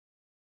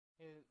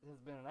It has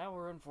been an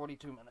hour and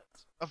 42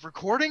 minutes. Of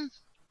recording?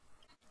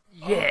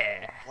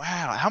 Yeah. Oh,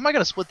 wow. How am I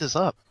going to split this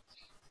up?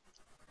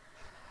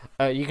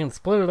 You can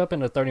split it up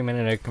into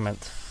 30-minute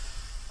increments.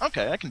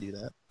 Okay, I can do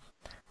that.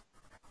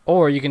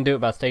 Or you can do it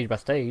by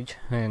stage,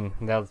 and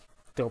that'll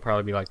still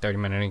probably be like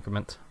 30-minute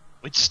increments.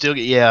 We'd still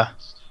get, yeah.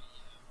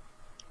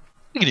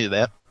 We can do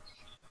that.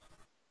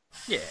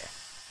 Yeah.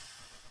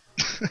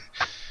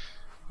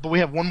 But we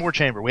have one more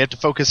chamber. We have to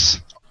focus.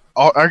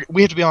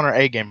 We have to be on our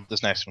A game with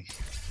this next one.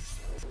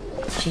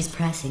 She's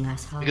pressing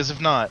us hard. Because if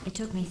not... It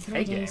took me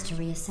 3 days to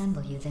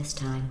reassemble you this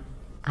time.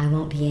 I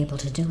won't be able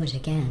to do it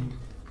again.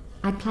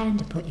 I'd planned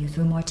to put you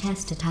through more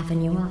tests to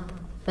toughen you up.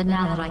 But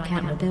now that I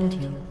can't rebuild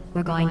you,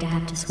 we're going to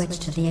have to switch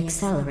to the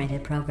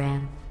accelerated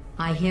program.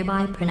 I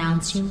hereby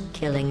pronounce you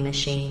killing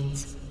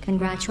machines.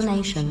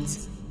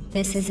 Congratulations.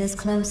 This is as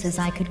close as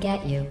I could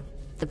get you.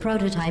 The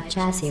prototype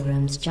chassis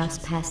room's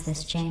just past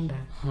this chamber.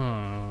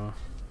 Oh,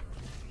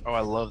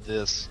 I love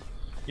this.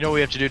 You know what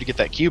we have to do to get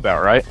that cube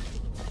out, right?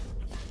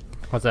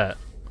 What's that?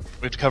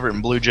 We have to cover it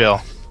in blue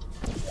gel.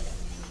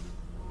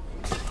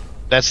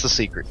 That's the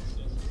secret.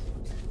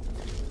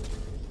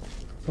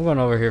 I'm going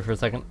over here for a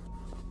second.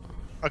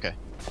 Okay.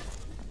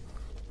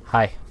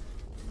 Hi.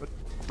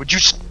 Would you...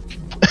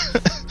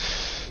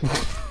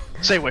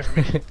 Stay away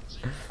from me.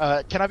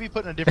 Can I be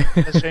put in a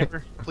different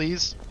chamber,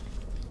 please?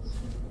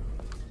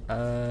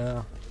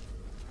 Can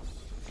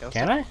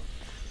Okay, I?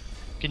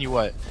 Can you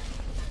what?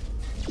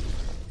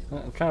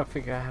 I'm trying to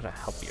figure out how to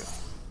help you.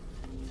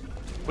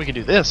 We can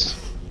do this.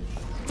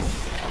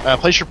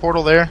 Place your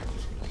portal there,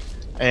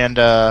 and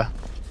dang.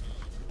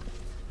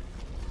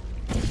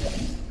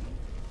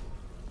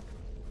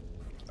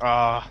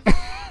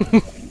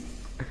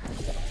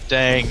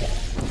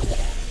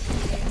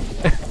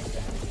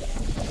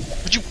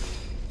 Would you?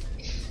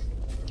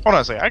 Hold on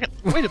a second. I can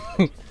wait.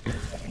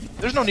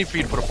 There's no need for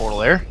you to put a portal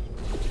there.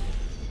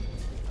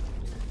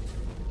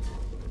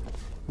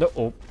 No.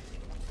 Oh.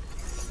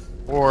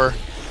 Or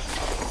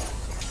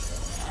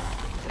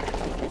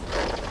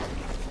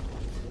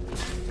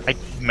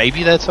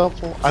maybe that's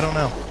helpful. I don't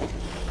know.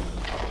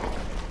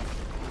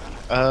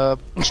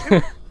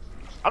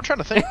 I'm trying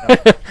to think now.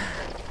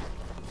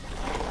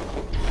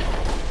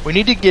 We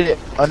need to get it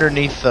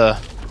underneath the...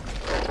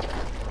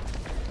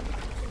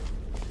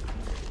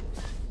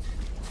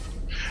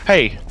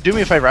 Hey, do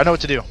me a favor. I know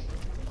what to do.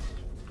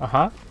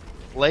 Uh-huh.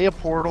 Lay a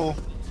portal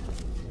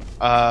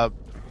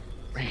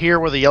here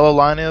where the yellow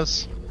line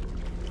is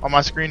on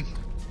my screen,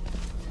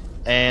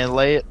 and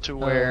lay it to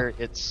where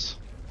it's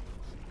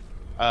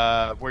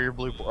where your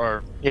blue,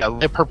 or yeah,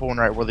 lay a purple one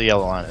right where the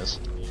yellow line is.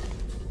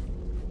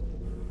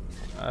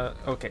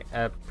 Okay.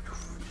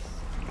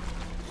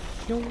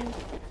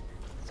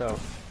 So,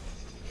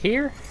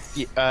 here?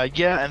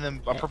 Yeah, and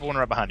then a purple one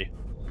right behind you.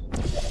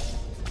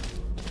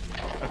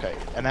 Okay,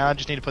 and now I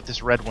just need to put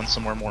this red one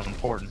somewhere more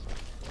important.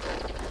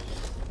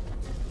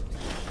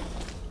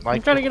 Like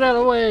I'm trying to get out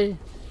of the way.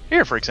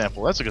 Here, for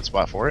example, that's a good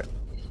spot for it.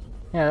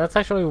 Yeah, that's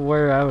actually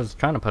where I was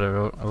trying to put it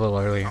a little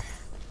earlier.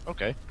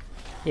 Okay.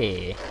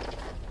 Yeah.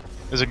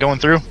 Is it going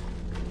through?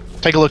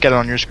 Take a look at it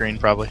on your screen,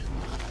 probably.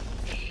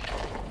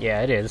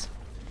 Yeah, it is.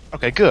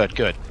 Okay, good,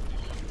 good.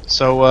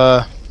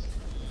 So,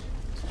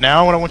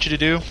 now what I want you to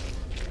do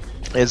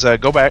is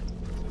go back.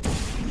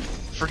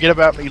 Forget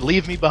about me.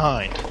 Leave me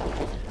behind.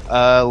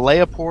 Lay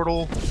a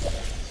portal.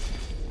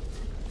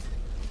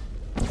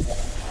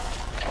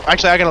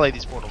 Actually, I gotta lay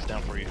these portals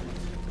down for you.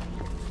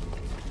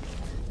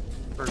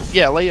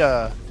 Yeah, lay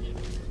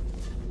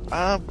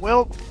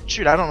well,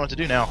 shoot, I don't know what to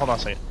do now. Hold on a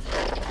second.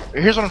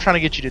 Here's what I'm trying to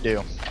get you to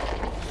do.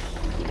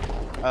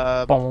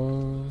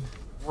 Boom.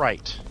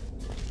 Right.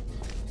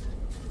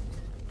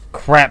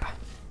 Crap.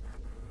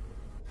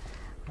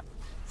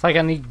 It's like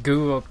I need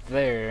goo up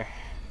there.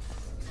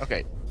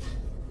 Okay.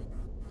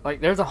 Like,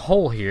 there's a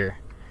hole here,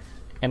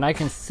 and I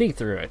can see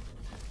through it,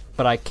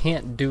 but I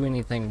can't do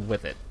anything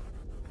with it.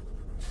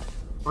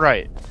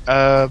 Right.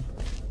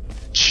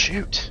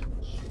 Shoot.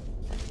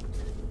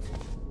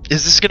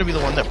 Is this gonna be the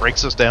one that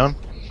breaks us down?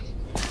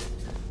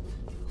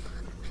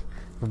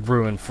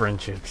 Ruin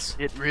friendships.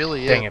 It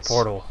really is. Dang it,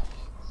 Portal.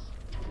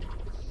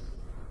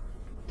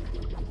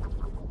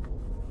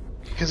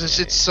 Because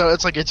it's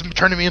like it's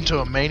turning me into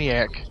a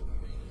maniac.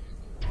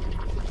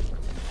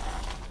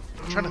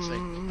 I'm trying to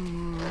think.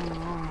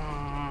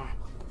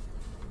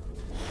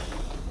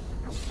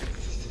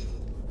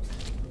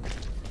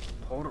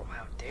 Portal,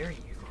 how dare you?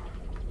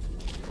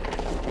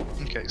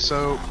 Okay,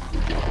 so...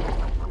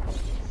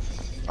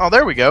 Oh,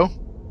 there we go.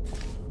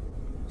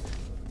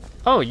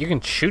 Oh, you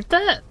can shoot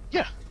that?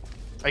 Yeah,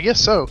 I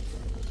guess so.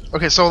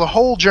 Okay, so the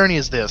whole journey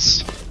is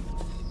this.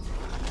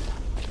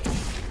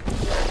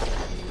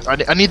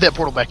 I need that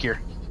portal back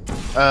here.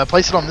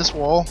 Place it on this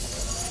wall.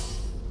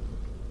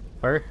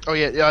 Where? Oh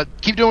yeah,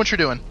 keep doing what you're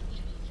doing.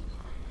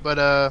 But,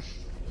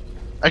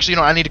 actually, you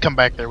know, I need to come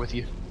back there with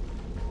you.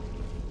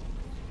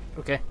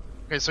 Okay.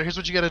 Okay, so here's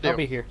what you gotta do. I'll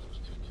be here.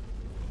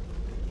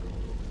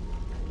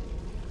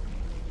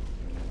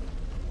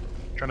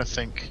 Trying to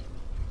think.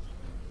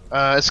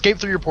 Escape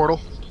through your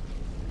portal.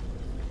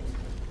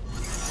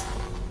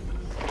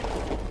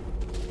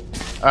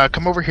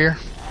 Come over here.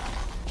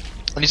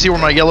 And you see where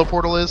my yellow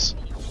portal is?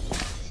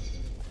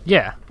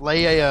 Yeah.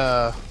 Lay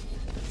a,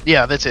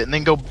 yeah, that's it. And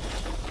then go,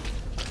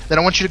 then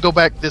I want you to go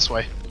back this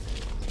way.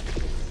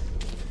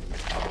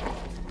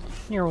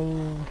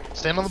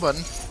 Stand on the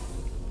button.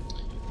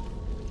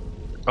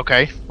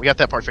 Okay, we got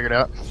that part figured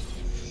out.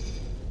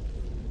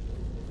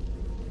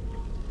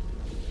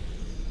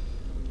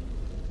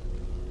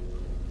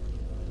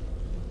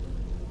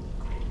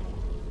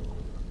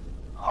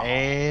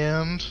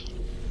 And...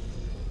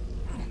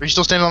 Are you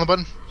still standing on the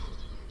button?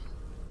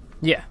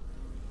 Yeah.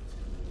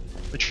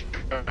 Which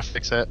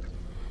fix that.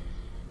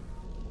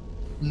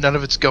 None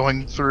of it's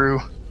going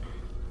through.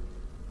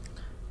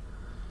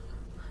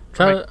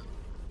 Try to...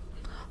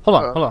 Hold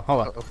on.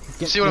 Uh-oh.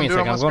 See what I'm Give me a doing second.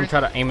 on my I'm going to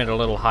try to aim it a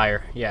little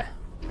higher. Yeah.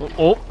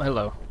 Oh,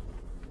 hello.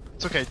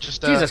 It's okay,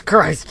 just Jesus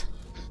Christ.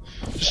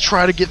 just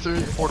try to get through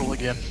the portal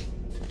again.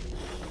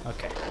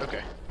 Okay.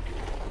 Okay.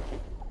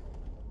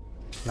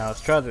 Now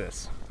let's try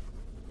this.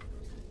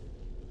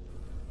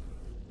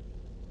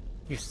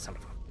 You son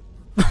of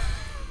a...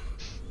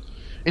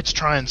 It's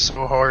trying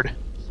so hard.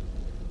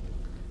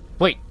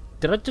 Wait,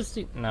 did I just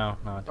see... No,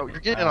 I didn't. Oh, you're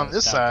getting it on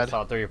this I side.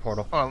 saw it through your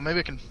portal. Oh, maybe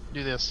I can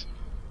do this.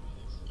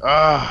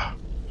 Ah.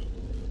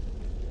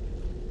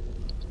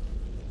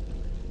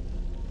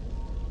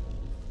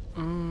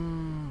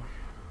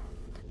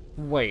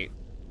 Wait,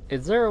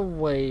 is there a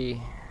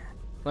way...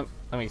 Let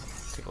me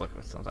take a look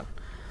at something.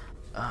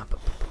 I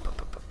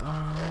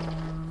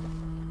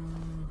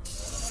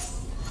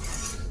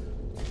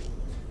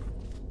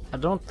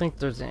don't think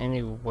there's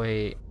any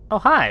way... Oh,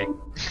 hi!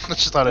 I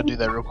just thought I'd do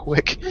that real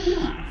quick.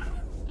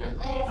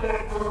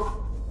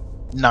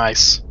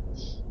 Nice.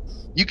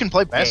 You can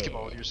play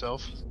basketball with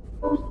yourself.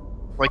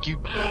 Like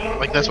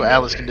that's what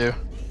Alice can do.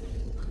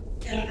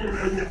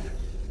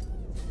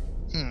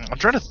 I'm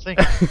trying to think.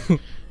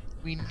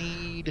 We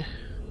need...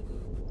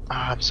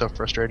 I'm so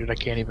frustrated, I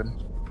can't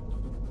even...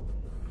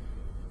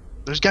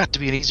 There's got to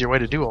be an easier way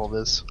to do all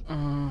this.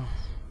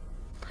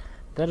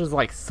 That is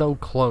like so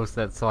close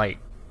that's like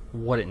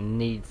what it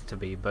needs to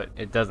be, but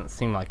it doesn't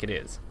seem like it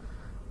is.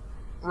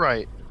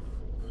 Right.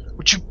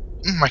 Would you...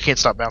 I can't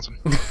stop bouncing.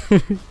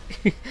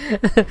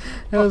 That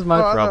was my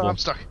problem. No, I'm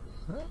stuck.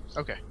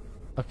 Okay.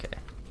 Okay.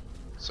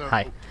 So...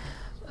 Hi.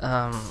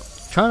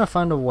 Trying to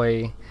find a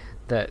way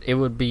that it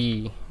would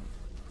be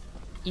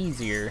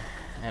easier,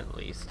 at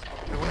least.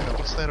 Wait a minute,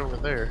 what's that over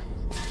there?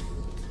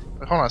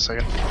 Wait, hold on a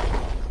second.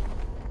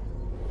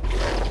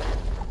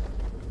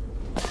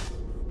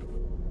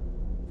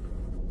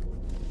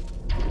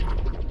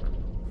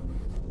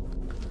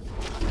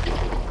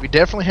 We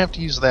definitely have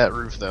to use that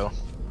roof, though,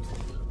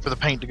 for the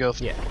paint to go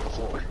through the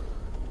floor.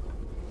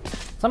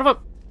 Son of a...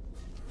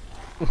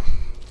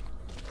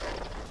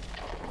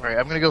 Alright,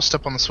 I'm gonna go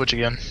step on the switch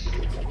again.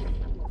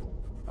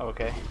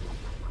 Okay.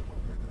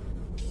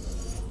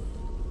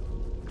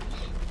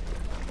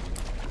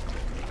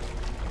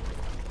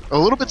 A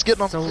little bit's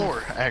getting on the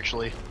floor,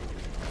 actually.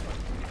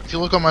 If you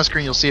look on my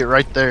screen, you'll see it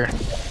right there.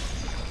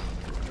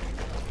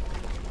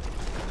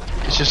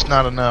 It's just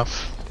not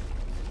enough.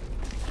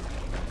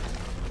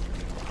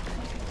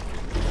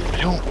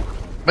 I don't...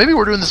 Maybe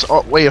we're doing this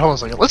all... Wait, hold on a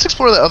second. Let's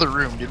explore that other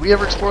room. Did we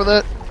ever explore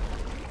that?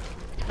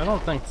 I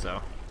don't think so.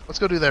 Let's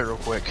go do that real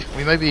quick.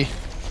 We may be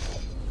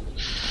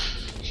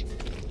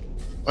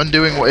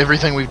undoing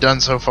everything we've done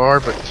so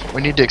far, but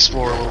we need to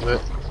explore a little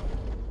bit.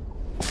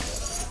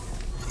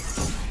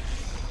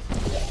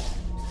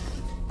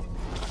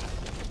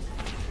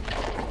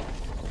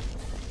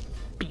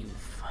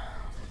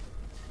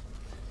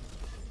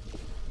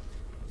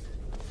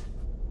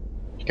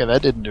 Okay,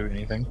 that didn't do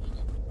anything.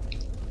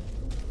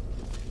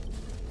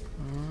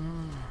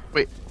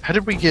 Wait, how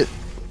did we get...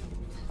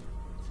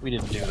 We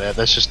didn't do that,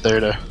 that's just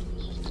there to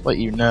let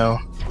you know.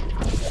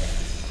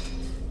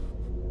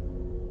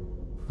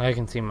 I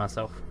can see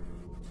myself.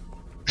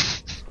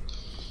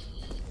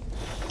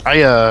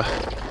 I'm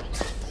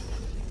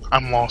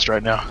lost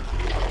right now.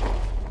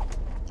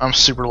 I'm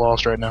super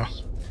lost right now.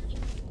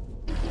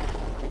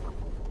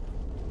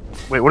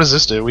 Wait, what does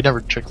this do? We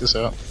never checked this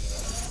out.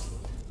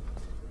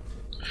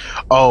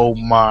 Oh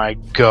my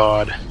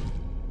god.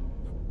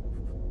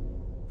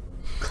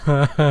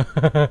 Wait,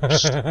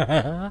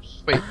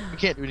 we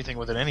can't do anything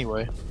with it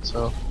anyway,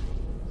 so...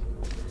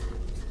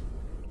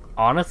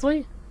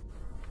 Honestly?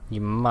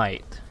 You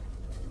might.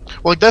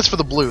 Well, like, that's for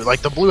the blue.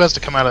 Like, the blue has to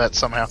come out of that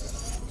somehow.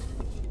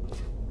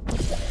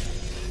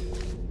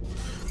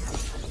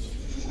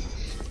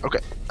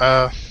 Okay,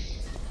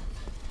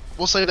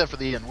 we'll save that for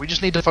the end. We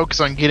just need to focus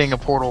on getting a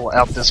portal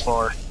out this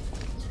far.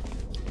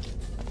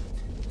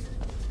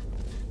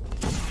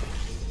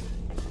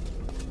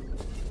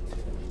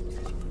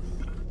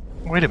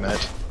 Wait a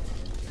minute.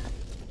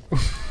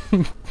 Are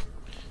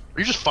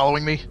you just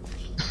following me?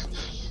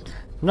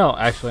 No,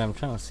 actually, I'm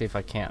trying to see if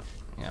I can't.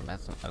 Yeah,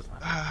 that's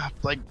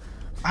like,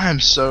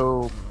 I'm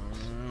so...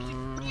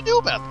 What do you do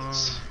about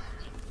this?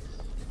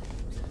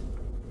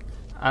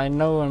 I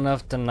know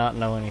enough to not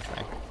know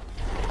anything.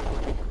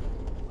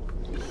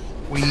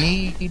 We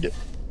need...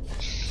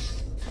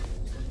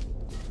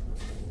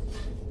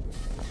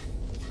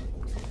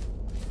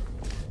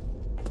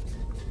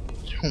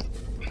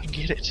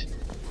 don't get it.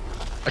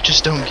 I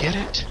just don't get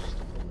it.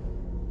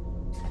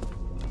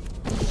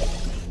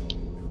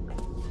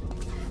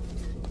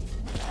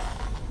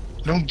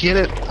 I don't get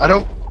it. I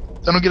don't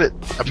get it.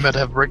 I'm about to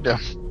have a breakdown.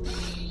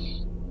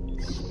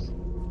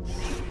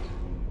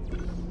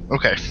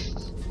 Okay.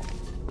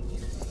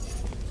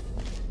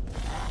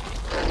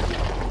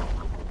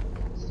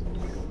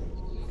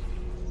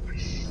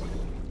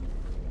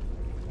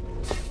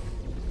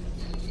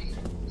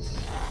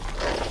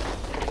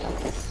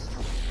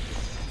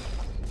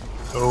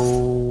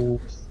 Oh.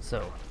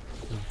 So,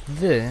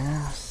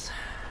 this...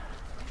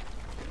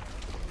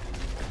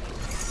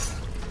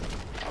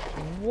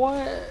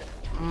 What?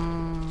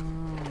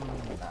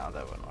 No,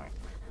 that wouldn't work.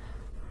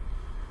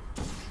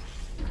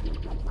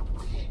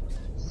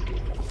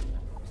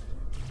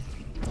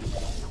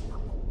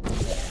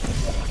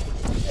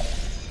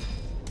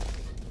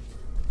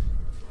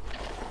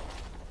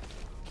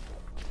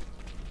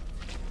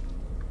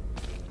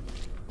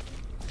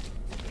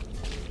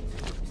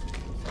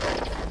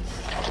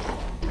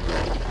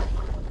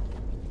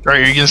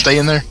 Alright, are you gonna stay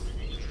in there?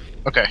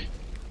 Okay.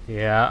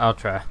 Yeah, I'll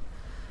try.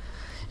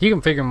 You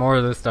can figure more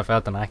of this stuff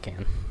out than I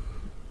can.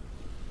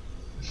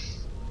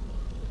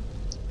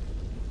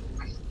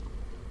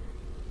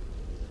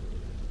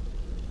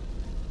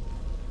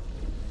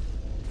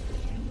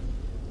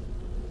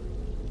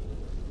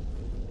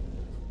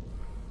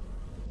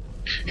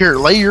 Here,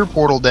 lay your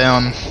portal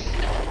down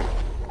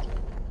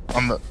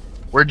on the...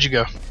 Where'd you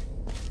go?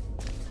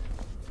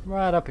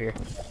 Right up here.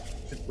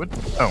 What?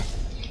 Oh.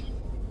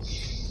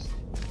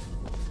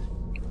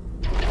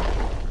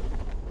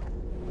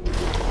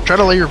 Try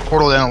to lay your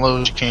portal down as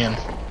low as you can.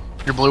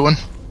 Your blue one?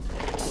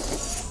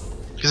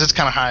 Because it's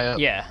kind of high up.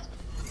 Yeah.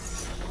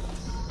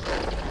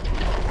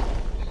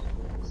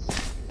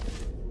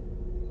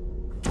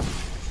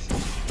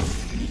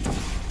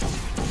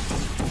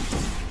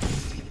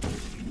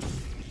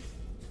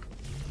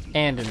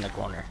 And in the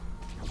corner.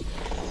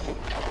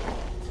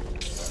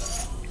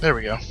 There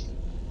we go.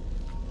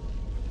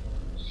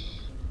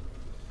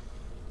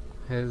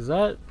 Is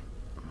that...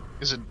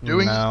 Is it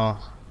doing... No.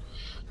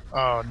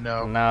 Oh,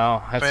 no.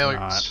 No, it's Failures.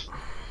 not.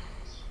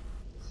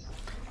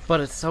 But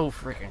it's so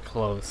freaking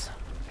close.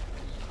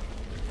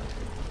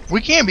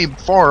 We can't be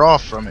far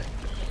off from it.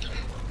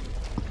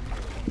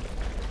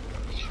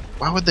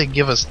 Why would they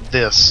give us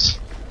this?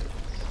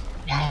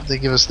 Why would they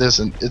give us this?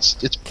 And it's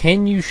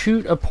Can you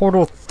shoot a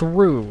portal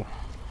through?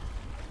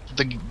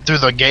 through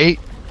the gate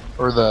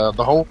or the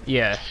hole.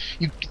 Yeah.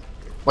 You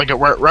like it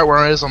right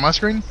where it is on my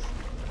screen.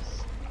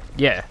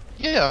 Yeah.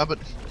 Yeah, but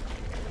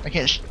I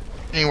can't shoot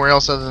anywhere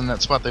else other than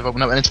that spot they've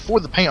opened up, and it's for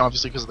the paint,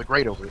 obviously, because of the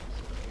grate over it.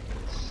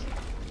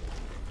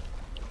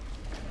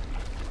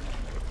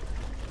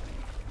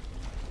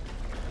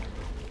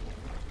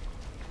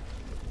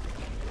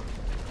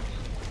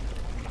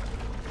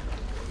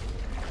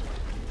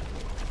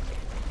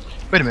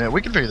 Wait a minute,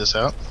 we can figure this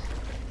out.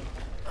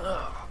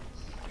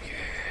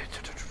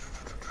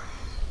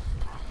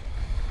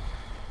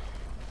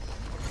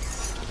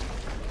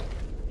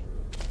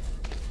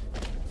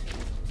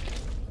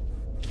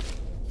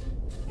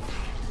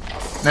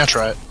 Now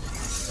try it.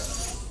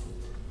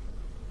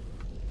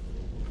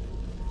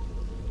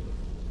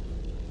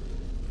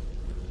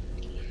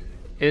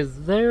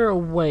 Is there a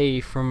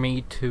way for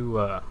me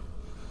to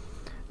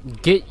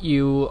get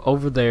you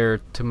over there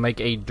to make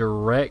a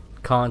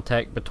direct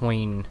contact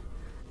between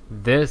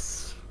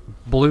this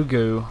blue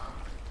goo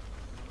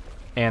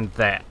and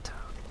that?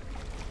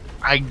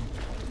 I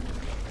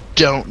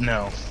don't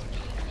know.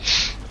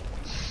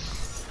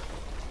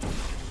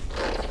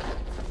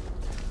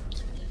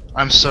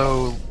 I'm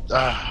so...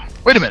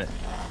 wait a minute.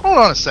 Hold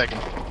on a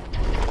second.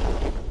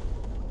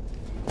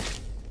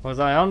 Was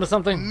I onto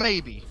something?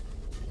 Maybe.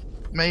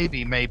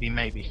 Maybe.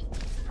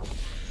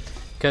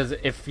 Because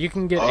if you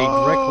can get a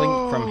direct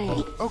link from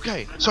here...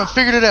 Okay, so I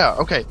figured it out.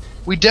 Okay,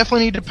 we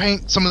definitely need to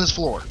paint some of this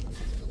floor.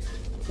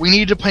 We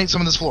need to paint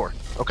some of this floor,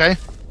 okay?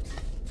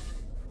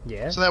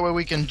 Yeah. So that way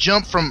we can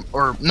jump from...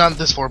 Or, not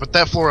this floor, but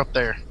that floor up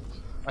there.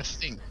 I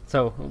think.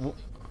 So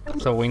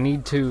we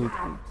need to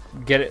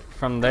get it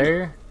from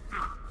there...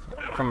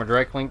 From a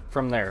direct link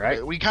from there,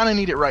 right? We kind of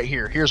need it right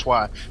here. Here's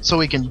why. So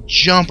we can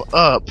jump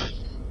up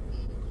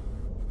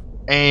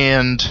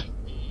and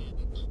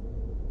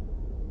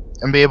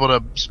be able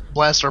to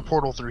blast our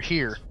portal through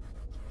here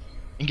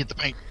and get the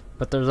paint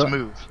to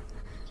move.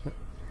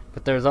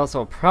 But there's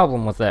also a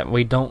problem with that.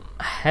 We don't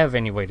have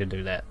any way to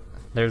do that.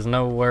 There's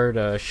nowhere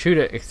to shoot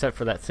it except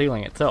for that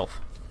ceiling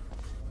itself.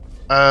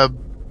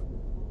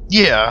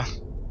 Yeah.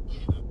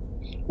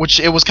 Which,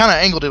 it was kind of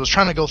angled. It was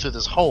trying to go through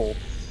this hole.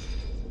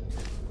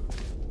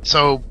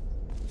 So,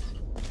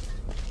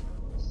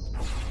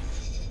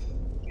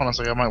 hold on a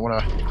second, I might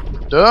want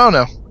to... Oh,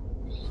 no.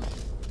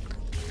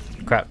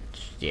 Crouch,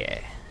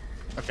 yeah.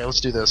 Okay, let's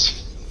do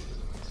this.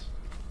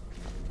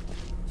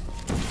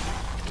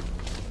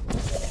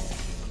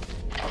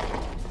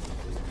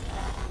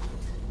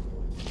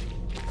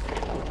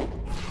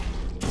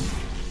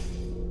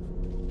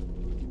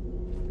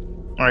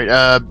 Alright,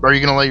 are you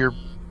gonna lay your...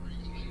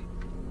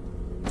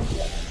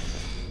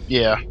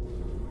 Yeah.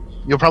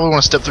 you'll probably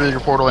want to step through your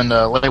portal and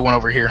lay one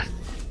over here.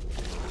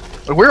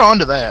 But we're on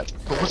to that.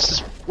 But what's this?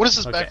 What is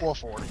this back Okay. wall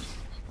for?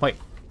 Wait.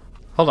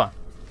 Hold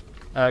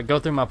on. Go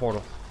through my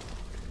portal.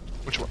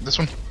 Which one? This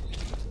one?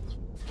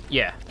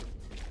 Yeah.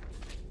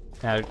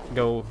 Now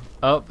go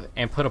up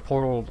and put a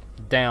portal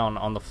down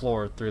on the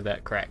floor through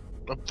that crack.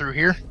 Up through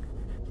here?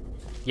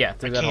 Yeah,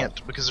 through I that can't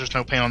hole. because there's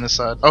no paint on this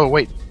side. Oh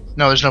wait,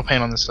 no, there's no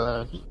paint on this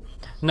side.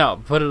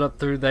 No, put it up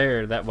through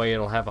there. That way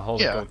it'll have a hole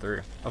Yeah. to go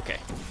through. Okay.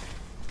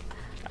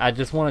 I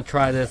just want to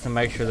try this and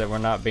make sure that we're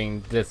not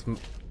being this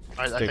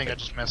I think I stupid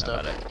just messed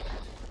about up. it.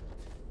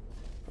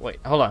 Wait,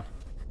 hold on.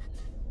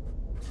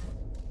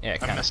 Yeah, I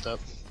kinda. messed up.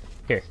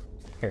 Here.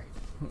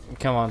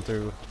 Come on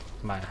through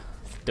my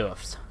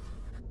stuffs.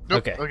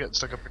 Nope, Okay. I got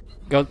stuck up here.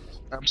 Go.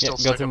 I'm Yeah, still go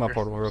stuck through up my here.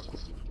 portal real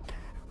quick.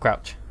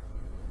 Crouch.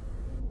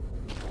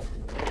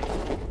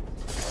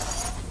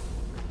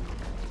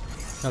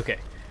 Okay.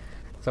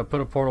 So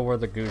put a portal where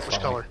the goose. Which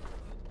color?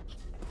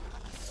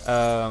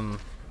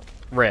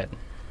 Red.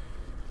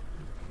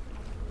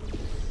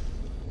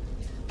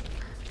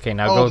 Okay,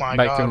 now Oh go my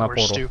back god, through my we're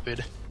portal.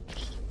 stupid.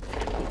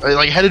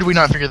 Like, how did we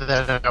not figure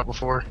that out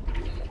before?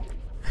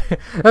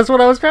 That's what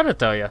I was trying to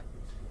tell you.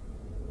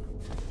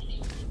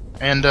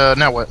 And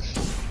now what?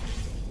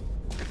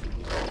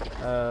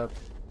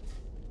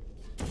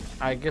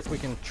 I guess we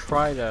can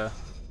try to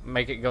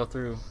make it go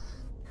through.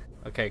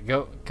 Okay,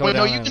 go Wait,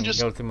 no, down you can and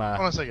just go through hold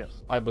on my a second.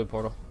 light blue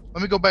portal.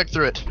 Let me go back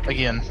through it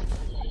again.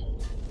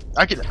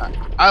 I can.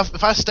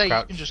 If I stay,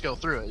 Crouch. you can just go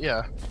through it.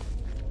 Yeah.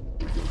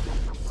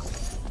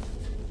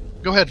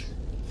 Go ahead.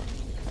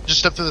 Just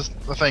step through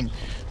the thing.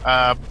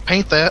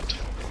 Paint that,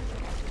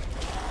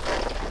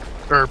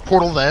 or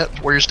portal that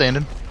where you're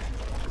standing,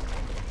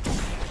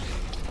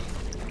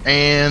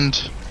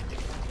 and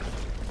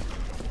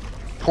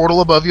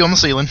portal above you on the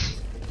ceiling.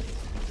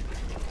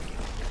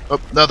 Oh,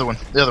 the other one.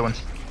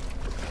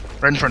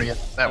 Right in front of you.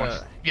 That one.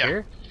 Yeah.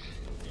 Here?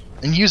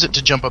 And use it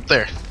to jump up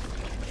there.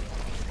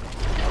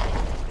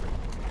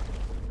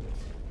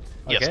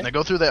 Yes, Okay. now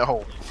go through that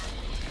hole.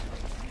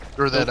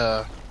 Or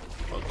that,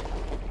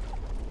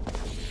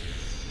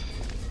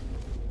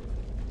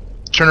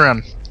 turn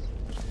around.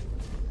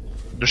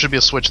 There should be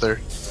a switch there.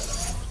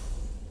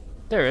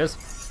 There is.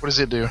 What does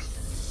it do?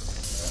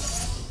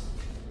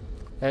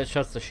 That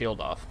shuts the shield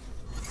off.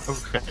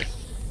 Okay.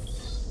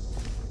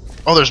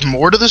 Oh, there's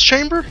more to this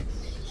chamber?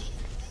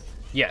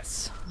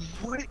 Yes.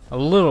 What? A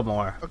little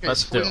more, Okay, but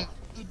so we still.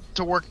 need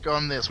to work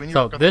on this. We need to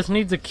So work on this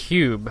needs a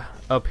cube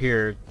up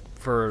here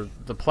for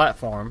the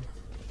platform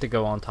to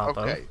go on top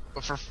of. Okay,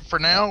 but for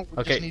now, we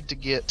Okay. just need to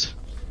get...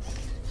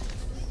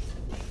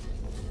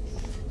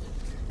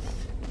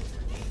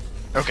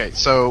 Okay,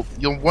 so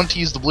you'll want to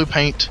use the blue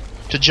paint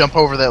to jump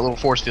over that little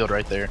force field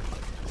right there.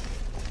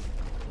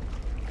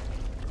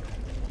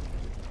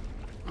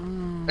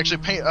 Actually,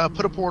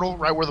 put a portal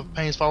right where the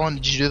paint is falling.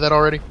 Did you do that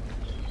already?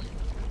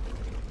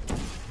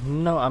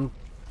 No, I'm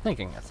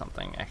thinking of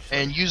something actually.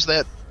 And use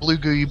that blue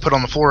goo you put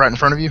on the floor right in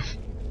front of you,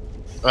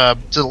 to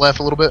the left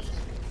a little bit,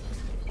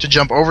 to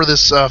jump over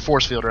this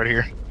force field right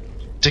here,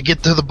 to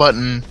get to the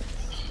button,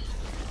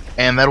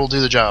 and that will do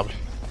the job.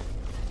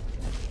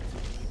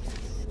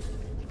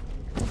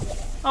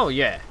 Oh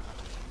yeah.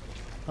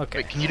 Okay.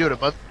 Wait, can you do it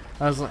above?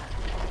 I was like,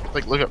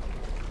 Like, look up.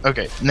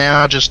 Okay,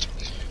 now just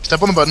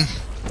step on the button.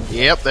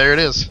 Yep, there it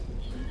is.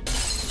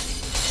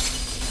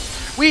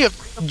 We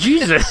have...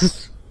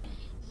 Jesus.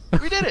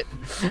 We did it!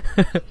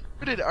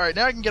 We did it. Alright,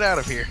 now I can get out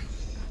of here.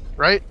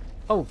 Right?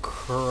 Oh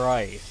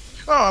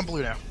Christ. Oh, I'm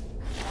blue now.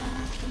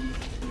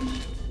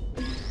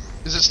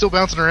 Is it still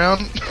bouncing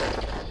around?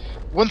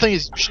 One thing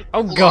is, you should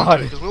Oh, hold God. on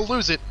to it, 'cause we'll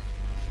lose it.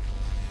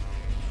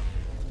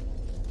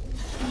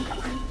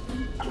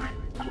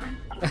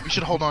 We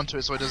should hold on to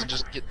it so it doesn't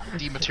just get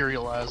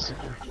dematerialized.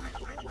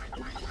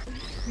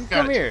 Got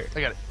Come it. here.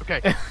 I got it.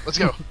 Okay, let's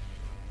go.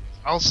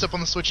 I'll step on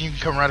the switch and you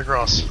can come right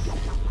across.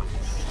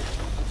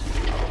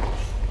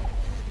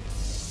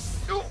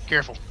 Ooh,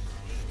 careful.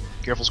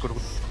 Careful,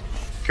 Squidward.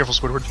 Careful,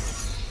 Squidward.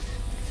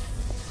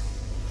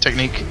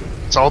 Technique.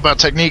 It's all about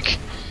technique.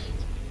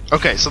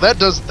 Okay, so that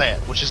does that,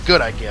 which is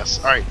good, I guess.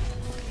 Alright.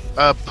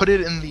 Put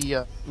it in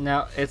the,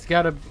 Now it's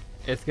gotta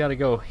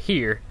go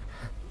here,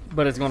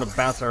 but it's gonna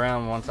bounce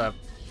around once I.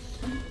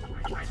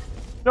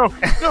 No!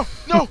 No!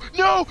 No!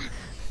 No!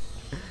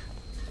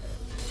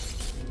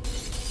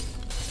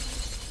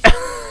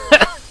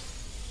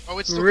 Oh,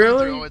 it's still Really?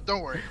 coming through. Oh,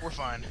 don't worry, we're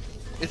fine.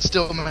 It's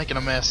still making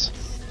a mess.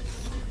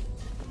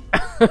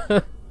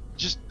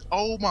 Just,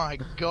 oh my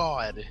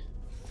god.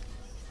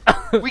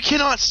 We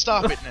cannot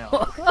stop it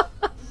now.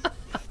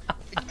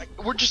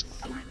 We're just,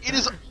 it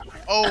is,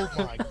 oh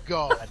my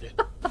god.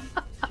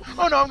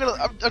 Oh no,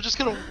 I'm just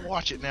gonna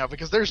watch it now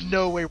because there's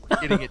no way we're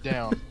getting it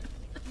down.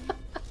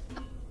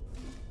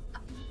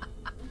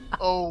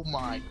 Oh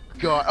my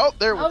god. Oh,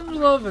 there we I'm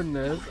loving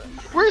this.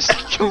 Where's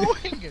it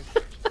going?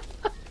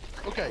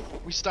 Okay,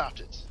 we stopped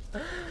it.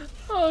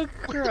 Oh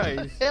Where the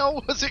Christ.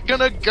 hell was it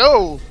gonna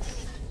go?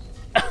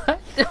 I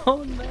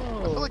don't I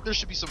feel know. like there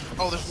should be some.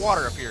 Oh, there's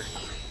water up here.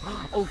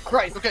 Oh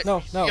Christ. Okay,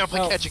 No, no, you gotta play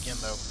no. catch again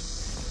though.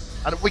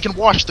 We can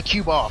wash the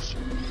cube off.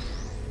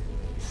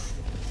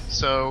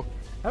 So,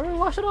 How do we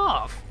wash it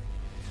off?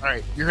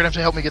 alright, you're gonna have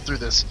to help me get through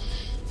this.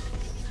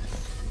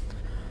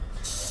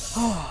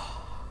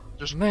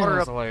 There's Man, water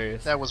that's up.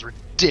 hilarious. That was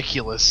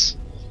ridiculous.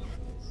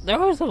 That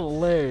was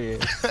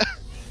hilarious.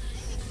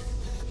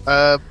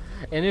 Uh,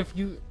 And if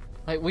you,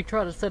 like, we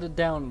try to set it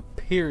down,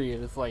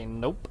 period, it's like,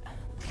 nope.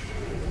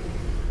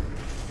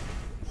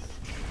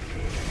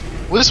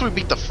 well, this we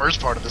beat the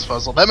first part of this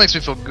puzzle. That makes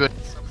me feel good.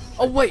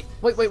 Oh, wait.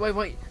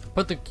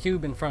 Put the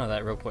cube in front of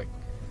that real quick.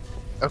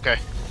 Okay.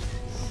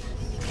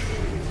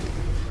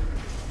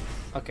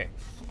 Okay.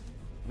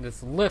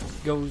 This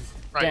lift goes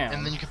Right, down.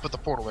 and then you can put the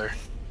portal there.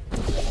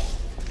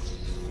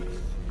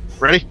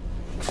 Ready?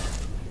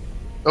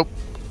 Oh.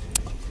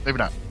 Maybe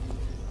not.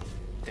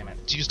 Damn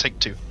it. Just take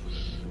 2.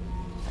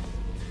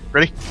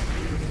 Ready?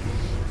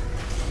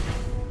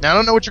 Now I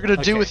don't know what you're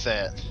gonna do Okay. with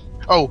that.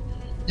 Oh,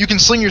 you can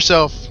sling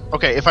yourself.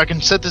 Okay, if I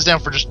can set this down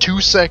for just 2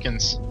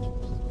 seconds.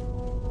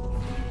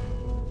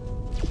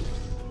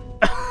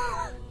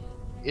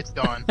 It's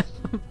gone.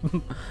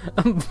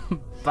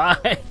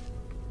 Bye.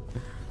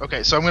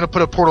 Okay, so I'm gonna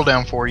put a portal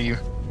down for you.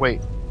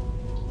 Wait.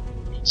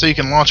 So you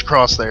can launch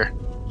across there.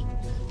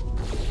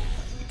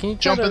 Can you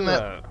Jump try in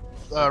to,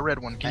 that red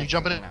one. Can you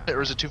jump in it, no.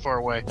 or is it too far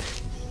away?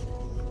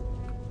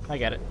 I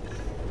got it.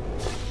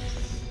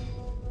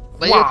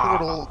 Lay Wow. a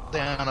portal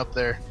down up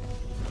there.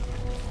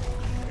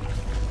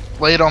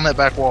 Lay it on that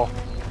back wall.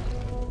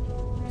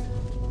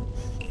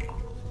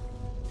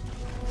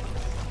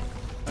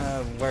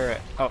 Where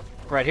at? Oh,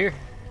 right here?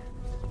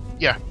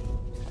 Yeah.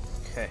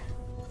 Okay.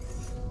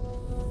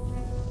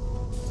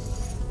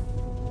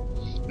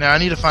 Now I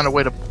need to find a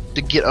way to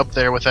get up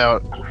there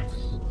without...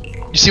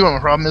 You see what my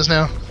problem is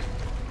now?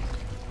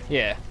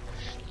 Yeah.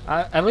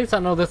 At least I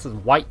know this is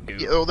white goo.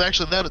 Yeah, well,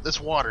 actually,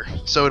 that's water,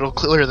 so it'll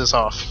clear this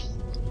off.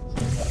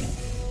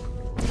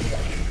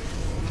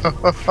 I'm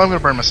gonna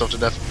burn myself to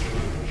death.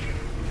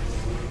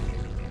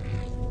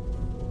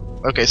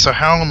 Okay, so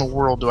how in the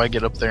world do I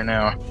get up there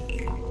now?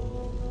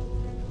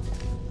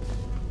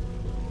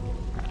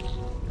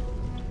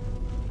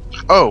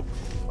 Oh!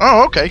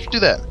 Oh, okay, do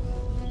that.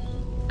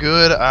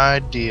 Good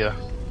idea.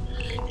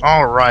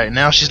 Alright,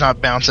 now she's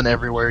not bouncing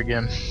everywhere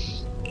again.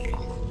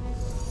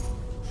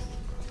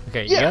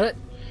 Okay, you Yeah. got it?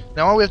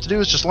 Now all we have to do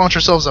is just launch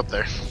ourselves up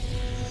there.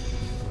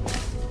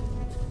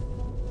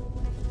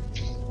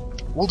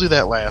 We'll do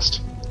that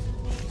last.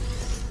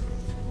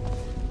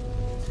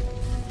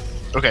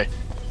 Okay.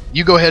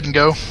 You go ahead and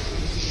go.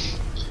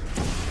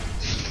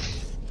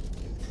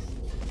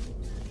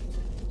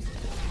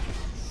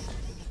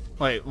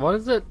 Wait, what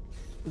is it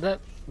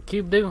that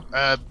cube do?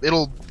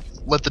 It'll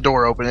let the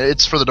door open.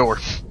 It's for the door.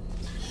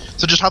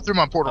 So just hop through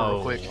my portal real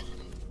Oh. quick.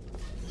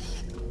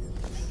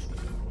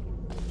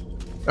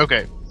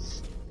 Okay.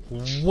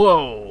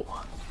 Whoa.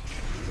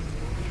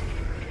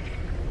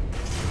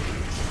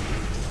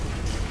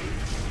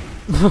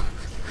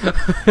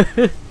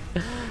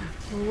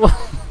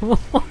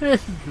 What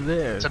is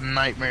this? It's a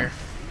nightmare.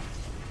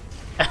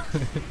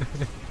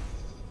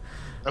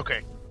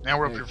 Okay. Now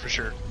we're up here for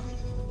sure.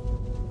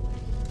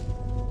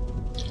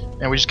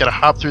 And we just gotta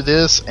hop through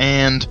this,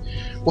 and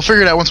we'll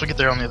figure it out once we get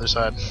there on the other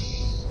side.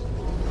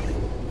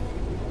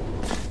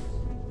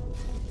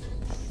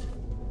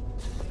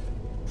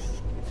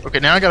 Okay,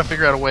 now I gotta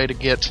figure out a way to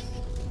get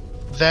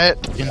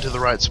that into the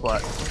right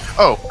spot.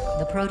 Oh,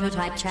 The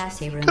prototype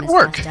chassis room Good is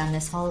work. just down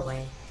this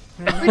hallway.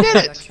 We Remember did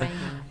your it. training.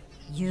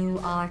 You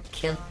are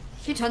killed.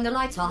 She turned the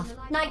lights off.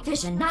 Night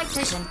vision, night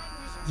vision.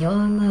 Your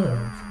move,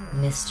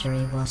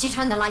 mystery was. She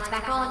turned the lights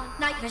back on.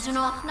 Night vision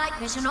off, night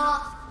vision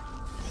off.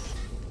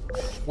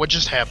 what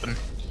just happened?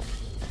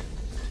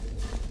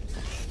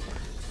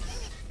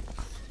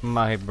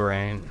 My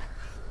brain.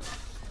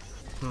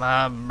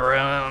 My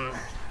brain.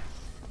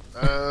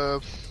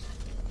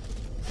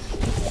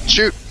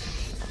 Shoot!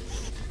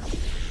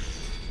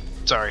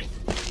 Sorry.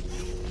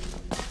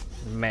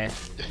 Meh.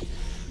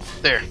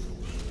 There.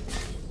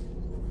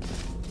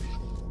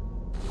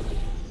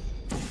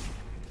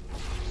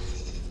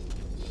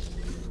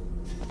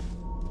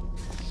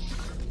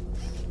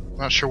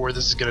 Not sure where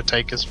this is gonna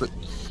take us, but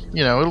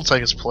you know, it'll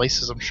take us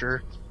places, I'm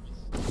sure.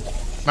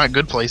 Not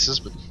good places,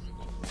 but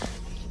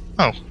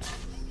oh.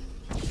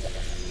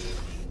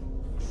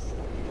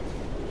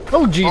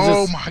 Oh, Jesus.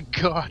 Oh my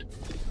god.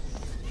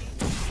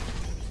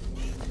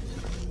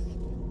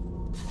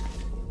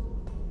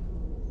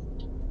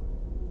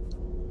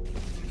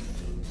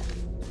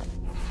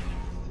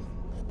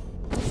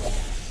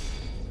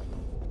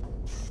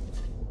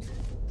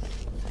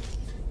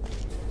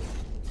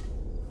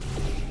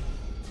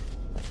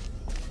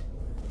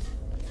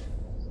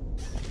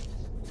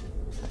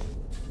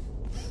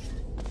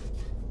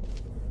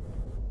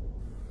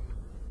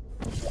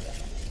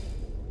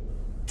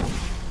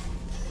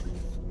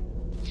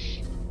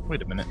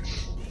 Wait a minute.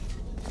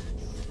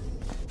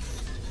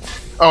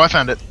 Oh, I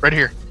found it. Right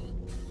here.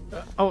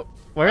 Oh,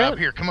 where? Up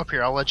here. Come up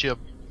here. I'll let you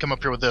come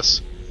up here with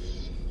this.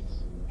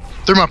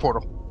 Through my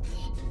portal.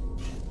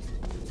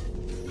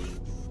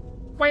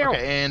 Wow.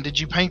 Okay, and did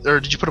you paint, or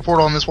did you put a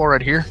portal on this wall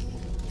right here?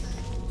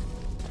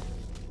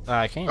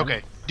 I can.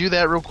 Okay, do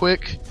that real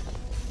quick.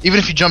 Even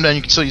if you jump down,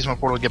 you can still use my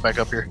portal to get back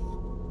up here.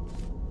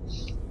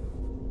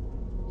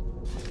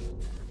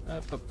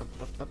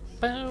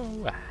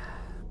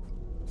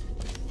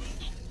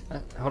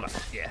 Hold on.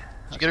 Yeah.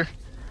 Did you get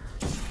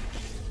her?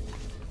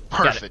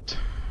 Perfect.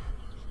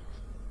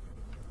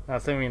 Now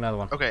send me another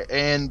one. Okay,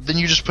 and then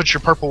you just put your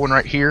purple one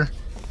right here,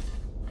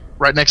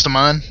 right next to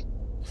mine,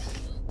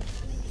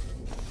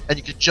 and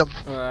you can jump.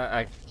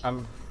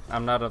 I'm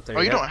not up there.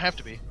 Oh, you yet. don't have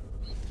to be.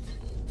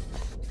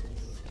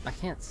 I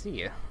can't see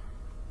you.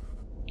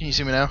 Can you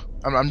see me now?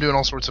 I'm doing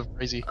all sorts of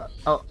crazy.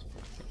 Oh,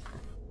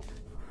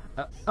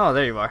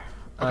 there you are.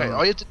 Okay,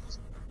 all you have to.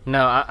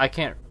 No, I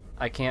can't.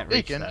 I can't Yeah, you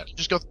reach can. that. You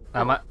just go.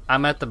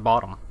 I'm at the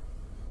bottom.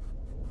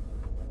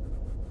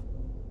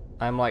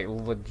 I'm like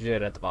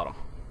legit at the bottom.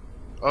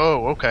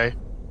 Oh, okay.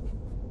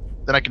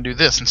 Then I can do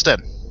this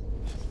instead.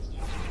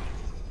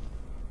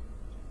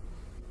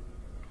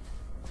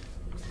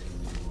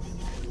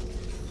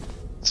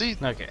 See,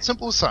 Okay.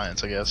 simple as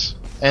science, I guess.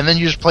 And then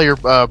you just play your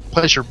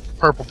place your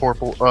purple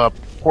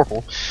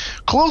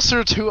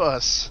closer to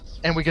us,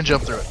 and we can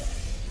jump through it.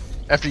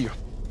 After you.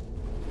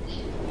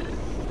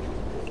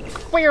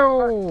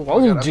 Oh, God, I'm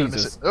gonna miss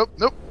Jesus! it. Oh,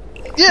 nope.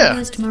 Yeah.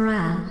 Post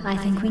morale, I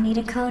think we need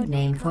a code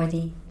name for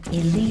the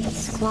elite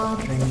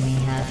squadron we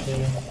have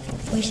here.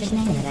 We should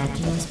name it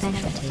after your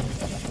specialty.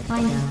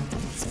 I know,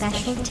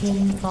 special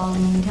team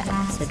falling into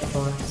acid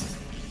force.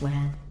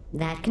 Well,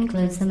 that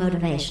concludes the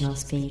motivational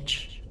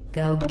speech.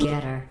 Go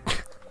get her.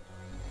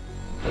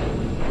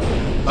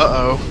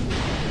 Uh-oh.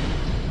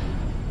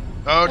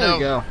 Oh, There no. you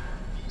go.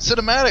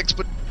 Cinematics,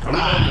 but...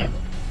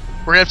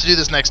 we're gonna have to do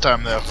this next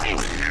time, though.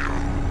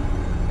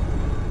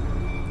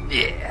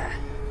 Yeah.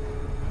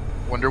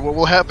 Wonder what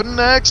will happen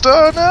next.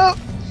 Oh, no!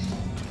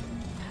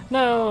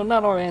 No,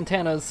 not our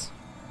antennas.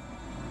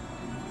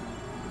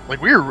 Like,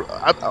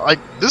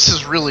 this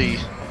is really...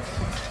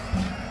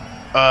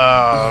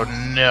 Oh,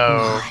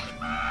 no.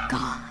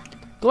 God.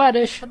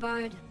 Gladish. The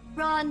bird.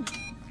 Run!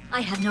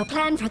 I have no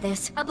plan for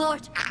this.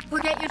 Abort!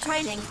 Forget your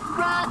training.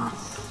 Run!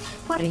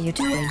 What are you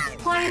doing?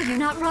 Why are you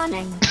not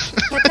running?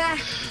 Get back!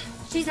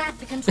 She's at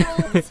the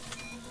controls.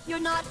 You're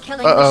not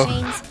killing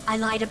machines. I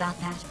lied about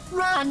that.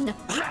 Run!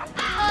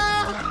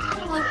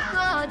 Oh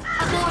God!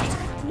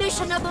 Abort!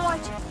 Mission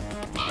abort!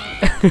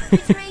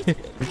 Retreat!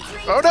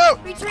 Retreat! Oh,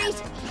 no!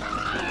 Retreat!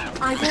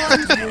 I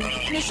warned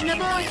you. Mission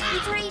abort!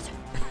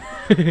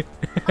 Retreat!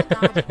 Oh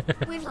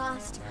God! We've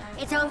lost.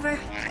 It's over.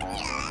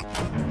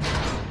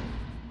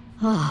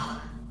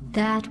 Oh,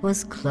 that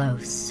was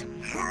close.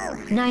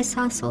 Nice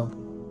hustle.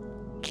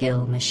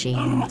 Kill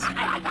machines.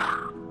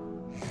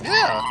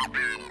 Yeah.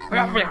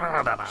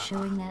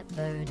 Shooing that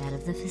bird out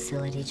of the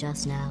facility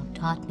just now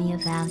taught me a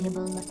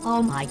valuable...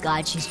 Oh my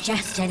God, she's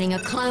just getting a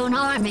clone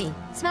army!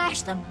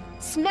 Smash them!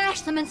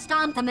 Smash them and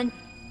stomp them and...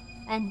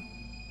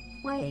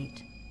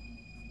 Wait.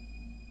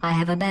 I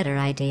have a better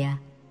idea.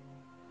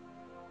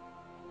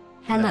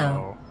 Hello,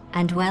 No.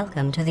 and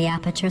welcome to the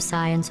Aperture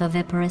Science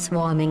Oviparous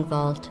Warming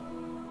Vault.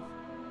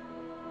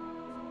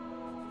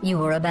 You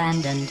were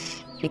abandoned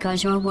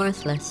because you're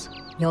worthless.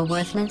 You're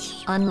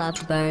worthless,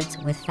 unloved birds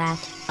with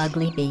fat,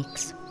 ugly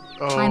beaks.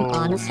 I'm Oh,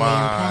 honestly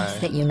my.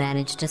 impressed that you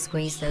managed to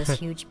squeeze those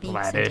huge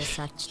beaks into Gladish.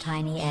 such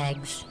tiny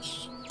eggs.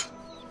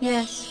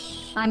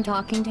 Yes, I'm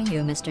talking to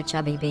you, Mr.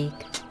 Chubby Beak.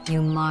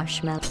 You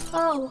marshmallow.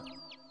 Oh,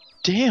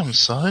 Damn,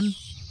 son.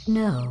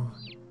 no.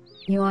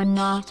 You are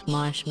not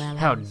marshmallow.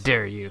 How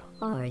dare you?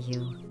 Are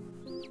you?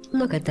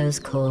 Look at those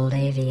cold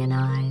avian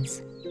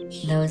eyes.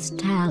 Those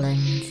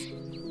talons.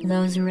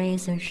 Those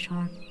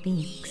razor-sharp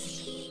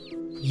beaks.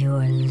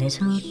 You're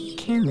little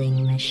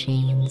killing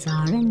machines,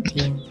 aren't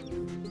you?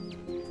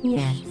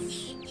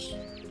 Yes.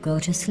 Go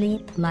to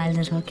sleep, my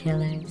little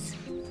killers.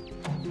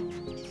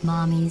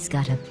 Mommy's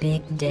got a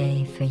big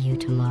day for you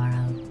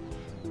tomorrow.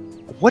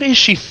 What is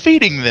she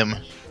feeding them?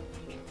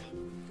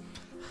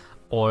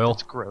 Oil?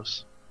 It's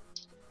gross.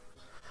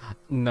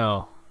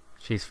 No.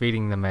 She's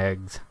feeding them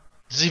eggs.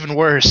 It's even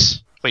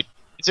worse. Wait,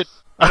 is it?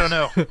 I don't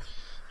know.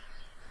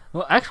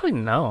 Well, actually,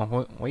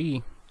 no.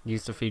 We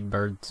used to feed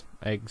birds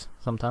eggs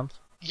sometimes.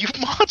 You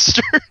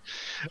monster!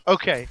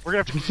 Okay, we're gonna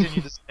have to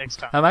continue this next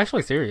time. I'm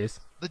actually serious.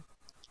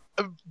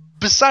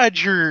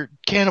 Besides your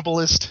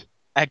cannibalist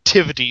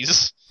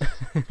activities,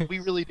 we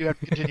really do have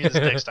to continue this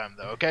next time,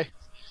 though, okay?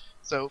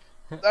 So,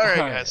 alright,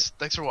 guys.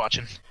 Thanks for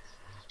watching.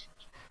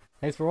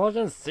 Thanks for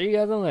watching. See you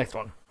guys in the next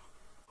one.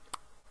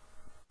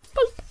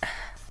 Boop.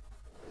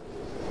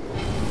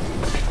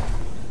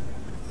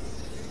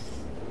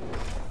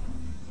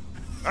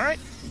 Alright.